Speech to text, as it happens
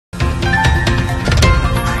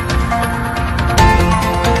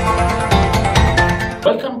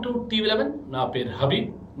TV11 నా పేరు Habib.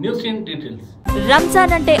 News in details.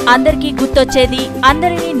 Ramzan అంటే అందరికీ గుర్తొచ్చేది,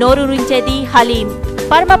 అందరినీ నోరూరించేది హలీం.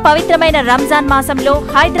 పరమ పవిత్రమైన రంజాన్ మాసంలో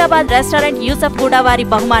హైదరాబాద్ రెస్టారెంట్ యూసఫ్ గూడ వారి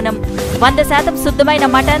బహుమానం 100% శుద్ధమైన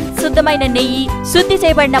మటన్, శుద్ధమైన నెయ్యి, శుద్ధి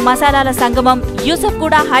చేయబడిన మసాలాల సంగమం యూసఫ్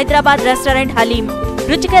గూడ హైదరాబాద్ రెస్టారెంట్ హలీం.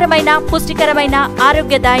 రుచికరమైన, పుష్టికరమైన,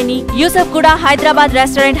 ఆరోగ్యదాయిని యూసఫ్ గూడ హైదరాబాద్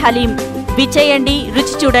రెస్టారెంట్ హలీం. విచ్చేయండి,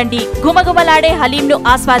 రుచి చూడండి, గుమగుమలాడే హలీంను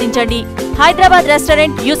ఆస్వాదించండి. హైదరాబాద్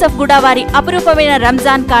రెస్టారెంట్ యూసఫ్ గూడ వారి అపురూపమైన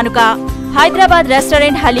రంజాన్ కానుక. హైదరాబాద్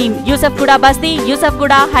రెస్టారెంట్ హలీం, యూసఫ్ గూడ బస్తీ, యూసఫ్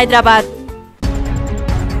గూడ, హైదరాబాద్.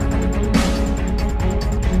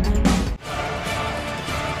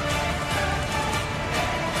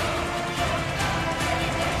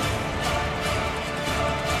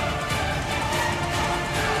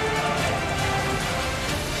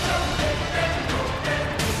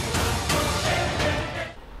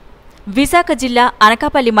 విశాఖ జిల్లా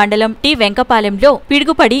అనకాపల్లి మండలం టీ11లో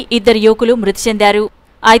పిడుగుపడి 2 యువకులు మృతి చెందారు.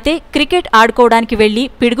 అయితే క్రికెట్ ఆడుకోవడానికి వెళ్లి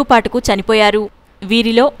పిడుగుపాటుకు చనిపోయారు.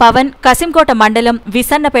 వీరిలో పవన్ కసింకోట మండలం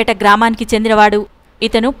విసన్నపేట గ్రామానికి చెందినవాడు.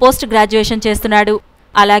 ఇతను పోస్ట్ గ్రాడ్యుయేషన్ చేస్తున్నాడు.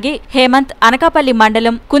 అలాగే హేమంత్ అనకాపల్లి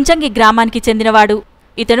మండలం కుంచంగి గ్రామానికి చెందినవాడు.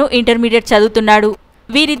 ఇతను ఇంటర్మీడియట్ చదువుతున్నాడు.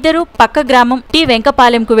 వీరిద్దరూ పక్క గ్రామం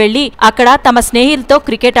టీ11కు వెళ్లి అక్కడ తమ స్నేహితులతో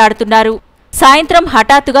క్రికెట్ ఆడుతున్నారు. సాయంత్రం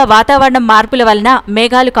హఠాత్తుగా వాతావరణం మార్పుల వలన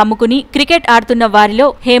మేఘాలు కమ్ముకుని క్రికెట్ ఆడుతున్న వారిలో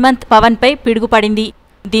హేమంత్, పవన్ పై పిడుగుపడింది.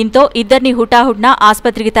 దీంతో ఇద్దరిని హుటాహుటిన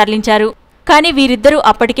ఆస్పత్రికి తరలించారు. కానీ వీరిద్దరూ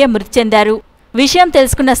అప్పటికే మృతి చెందారు. విషయం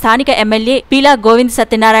తెలుసుకున్న స్థానిక ఎమ్మెల్యే పీలా గోవింద్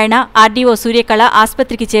సత్యనారాయణ, ఆర్డీఓ సూర్యకళ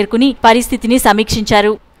ఆస్పత్రికి చేరుకుని పరిస్థితిని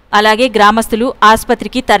సమీక్షించారు. అలాగే గ్రామస్తులు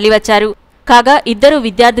ఆస్పత్రికి తరలివచ్చారు. కాగా ఇద్దరు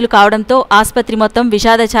విద్యార్థులు కావడంతో ఆస్పత్రి మొత్తం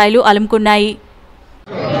విషాద ఛాయలు అలుముకున్నాయి.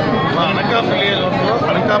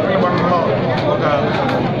 అనకాపల్లి మండలంలో ఒక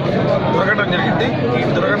దుర్ఘటన జరిగింది. ఈ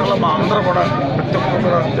దుర్ఘటనలో మా అందరూ కూడా ప్రతి ఒక్కరు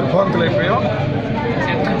కూడా దిగ్భ్రాంతులైపోయాం.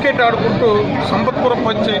 క్రికెట్ ఆడుకుంటూ సంపత్పురం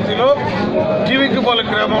పంచాయతీలో టీవీకిపాలెం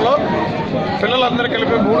గ్రామంలో పిల్లలందరూ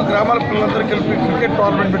కలిపి 3 గ్రామాల పిల్లలందరూ కలిపి క్రికెట్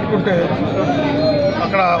టోర్నమెంట్ పెట్టుకుంటే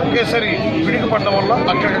అక్కడ ఒకేసారి పిడికి పడడం వల్ల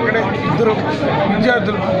అక్కడికక్కడే 2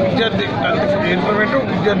 విద్యార్థి ఇంటర్మీడియట్,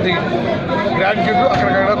 విద్యార్థి గ్రాడ్యుయేట్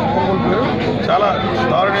అక్కడికక్కడ కోల్పోయారు. చాలా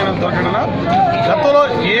దారుణమైన దుర్ఘటన. గతంలో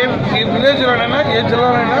ఏ విలేజ్లోనైనా, ఏ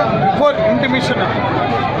జిల్లాలోనైనా బిఫోర్ ఇంటిమేషన్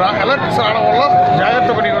అలర్ట్స్ రావడం వల్ల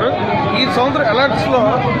జాగ్రత్త పడేవారు. ఈ సంవత్సరం అలర్ట్స్లో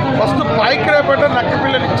ఫస్ట్ పాయికిరాపేట,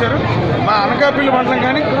 నక్కపిల్లని ఇచ్చారు. మా అనకాపల్లి మండలం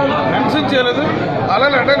కానీ మెన్షన్ చేయలేదు.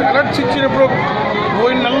 అలానే అలర్ట్స్ ఇచ్చినప్పుడు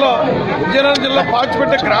పోయిన నెలలో విజయనగరం జిల్లా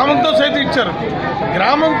పాచిపెట్టే గ్రామంతో సైతం ఇచ్చారు.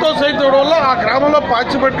 గ్రామంతో సైతం ఇవ్వడం వల్ల ఆ గ్రామంలో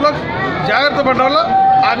పాచిపెట్టలో జాగ్రత్త పడడం వల్ల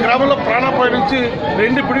ఆ గ్రామంలో ప్రాణాపాయం నుంచి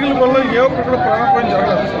 2 పిడుగుల వల్ల ఏ ఒక్కటి కూడా ప్రాణాపాయం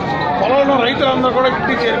జరగలేదు. పొలంలో రైతులందరూ కూడా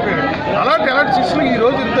ఇంటికి చేరిపోయారు. అలాంటి అలర్ట్స్ ఇచ్చిన ఈ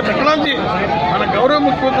రోజు ఇంత టెక్నాలజీ మన గౌరవ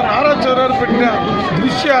ముఖ్యమంత్రి నారా చంద్రబాబు పెట్టిన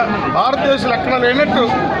దృశ్య భారతదేశంలో ఎక్కడా లేనట్టు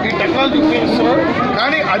ఈ టెక్నాలజీ ఉపయోగిస్తున్నారు.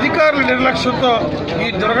 కానీ అధికారుల నిర్లక్ష్యంతో ఈ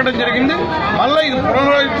దుర్ఘటన జరిగింది. మళ్ళీ ఇది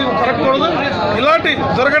పునరావృతం జరగకూడదు. ఇలాంటి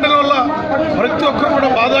దుర్ఘటన వల్ల ప్రతి ఒక్కరు కూడా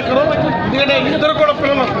బాధాకరం. ఎందుకంటే ఇద్దరు కూడా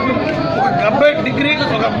పిల్లలు, ఒక అబ్బాయి డిగ్రీ,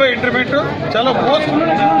 ఒక అబ్బాయి ఇంటర్మీడియట్, చాలా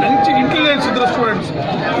మంచి ఇంటెలిజెన్స్ స్టూడెంట్స్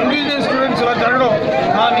ఇలా జరగడం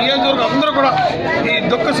మా నియోజకవర్గం అందరూ కూడా ఈ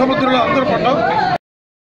దుఃఖ సముద్రంలో అందరూ పడ్డాం.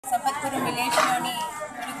 సంపత్పురం విలేజ్లోని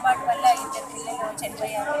పిడుగుపాటు వల్ల 2 పిల్లలు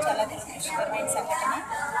చనిపోయారు. చాలా దురదృష్టకరమైన సంఘటన.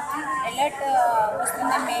 అలర్ట్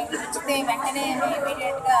వస్తుందని మేము ఇచ్చితే వెంటనే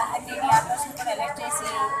ఇమీడియట్గా అందరినీ ల్యాబర్స్ని కూడా అలర్ట్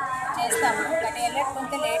చేస్తాము. కానీ అలర్ట్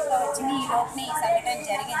కొంత లేట్గా వచ్చింది. ఈ లోపుని ఈ సంఘటన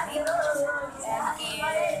జరిగింది. దానికి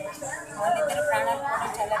వాళ్ళిద్దరు ప్రాణాలు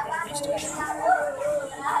పోవడం చాలా దురదృష్టకరం.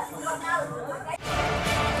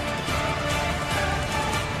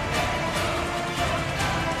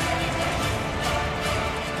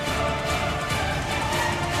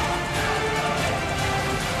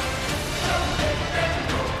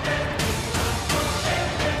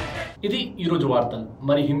 ఇది ఈరోజు వార్తలు.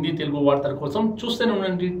 మరి హిందీ, తెలుగు వార్తల కోసం చూస్తూనే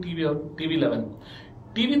ఉండండి TV11.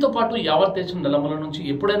 టీవీతో పాటు యావత్ దేశం నలుమూలల నుంచి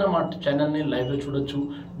ఎప్పుడైనా మా ఛానల్ని లైవ్లో చూడొచ్చు.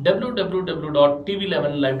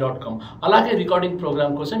 www.tv11live.com. అలాగే రికార్డింగ్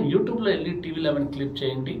ప్రోగ్రామ్ కోసం యూట్యూబ్లో వెళ్ళి TV11 క్లిక్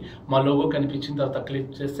చేయండి. మా లోగో కనిపించిన తర్వాత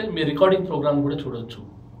క్లిక్ చేస్తే మీ రికార్డింగ్ ప్రోగ్రామ్ కూడా చూడొచ్చు.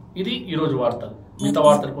 ఇది ఈరోజు వార్తలు. మిగతా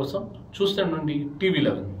వార్తల కోసం చూస్తూనే ఉండండి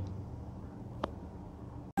TV11.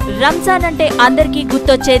 రంజాన్ అంటే అందరికీ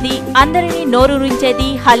గుర్తొచ్చేది, అందరినీ నోరూరించేది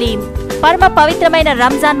హలీం. పరమ పవిత్రమైన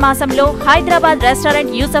రంజాన్ మాసంలో హైదరాబాద్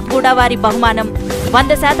రెస్టారెంట్ యూసఫ్ గూడ వారి బహుమానం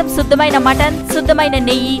 100% శుద్ధమైన మటన్, శుద్ధమైన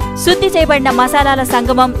నెయ్యి, శుద్ధి చేయబడిన మసాలాల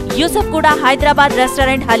సంగమం యూసఫ్ గూడ హైదరాబాద్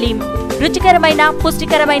రెస్టారెంట్ హలీం. రుచికరమైన,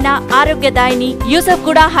 పుష్టికరమైన, ఆరోగ్యదాయిని యూసఫ్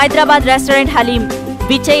గూడ హైదరాబాద్ రెస్టారెంట్ హలీం.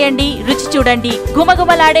 విచ్చేయండి, రుచి చూడండి,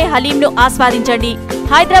 గుమగుమలాడే హలీంను ఆస్వాదించండి.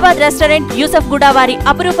 హైదరాబాద్ రెస్టారెంట్ యూసఫ్ గూడ వారి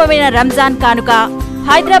అపురూపమైన రంజాన్ కానుక.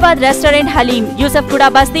 హైదరాబాద్ రెస్టారెంట్ హలీం, యూసఫ్గూడ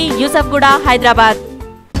బస్తీ, యూసఫ్గూడ, హైదరాబాద్.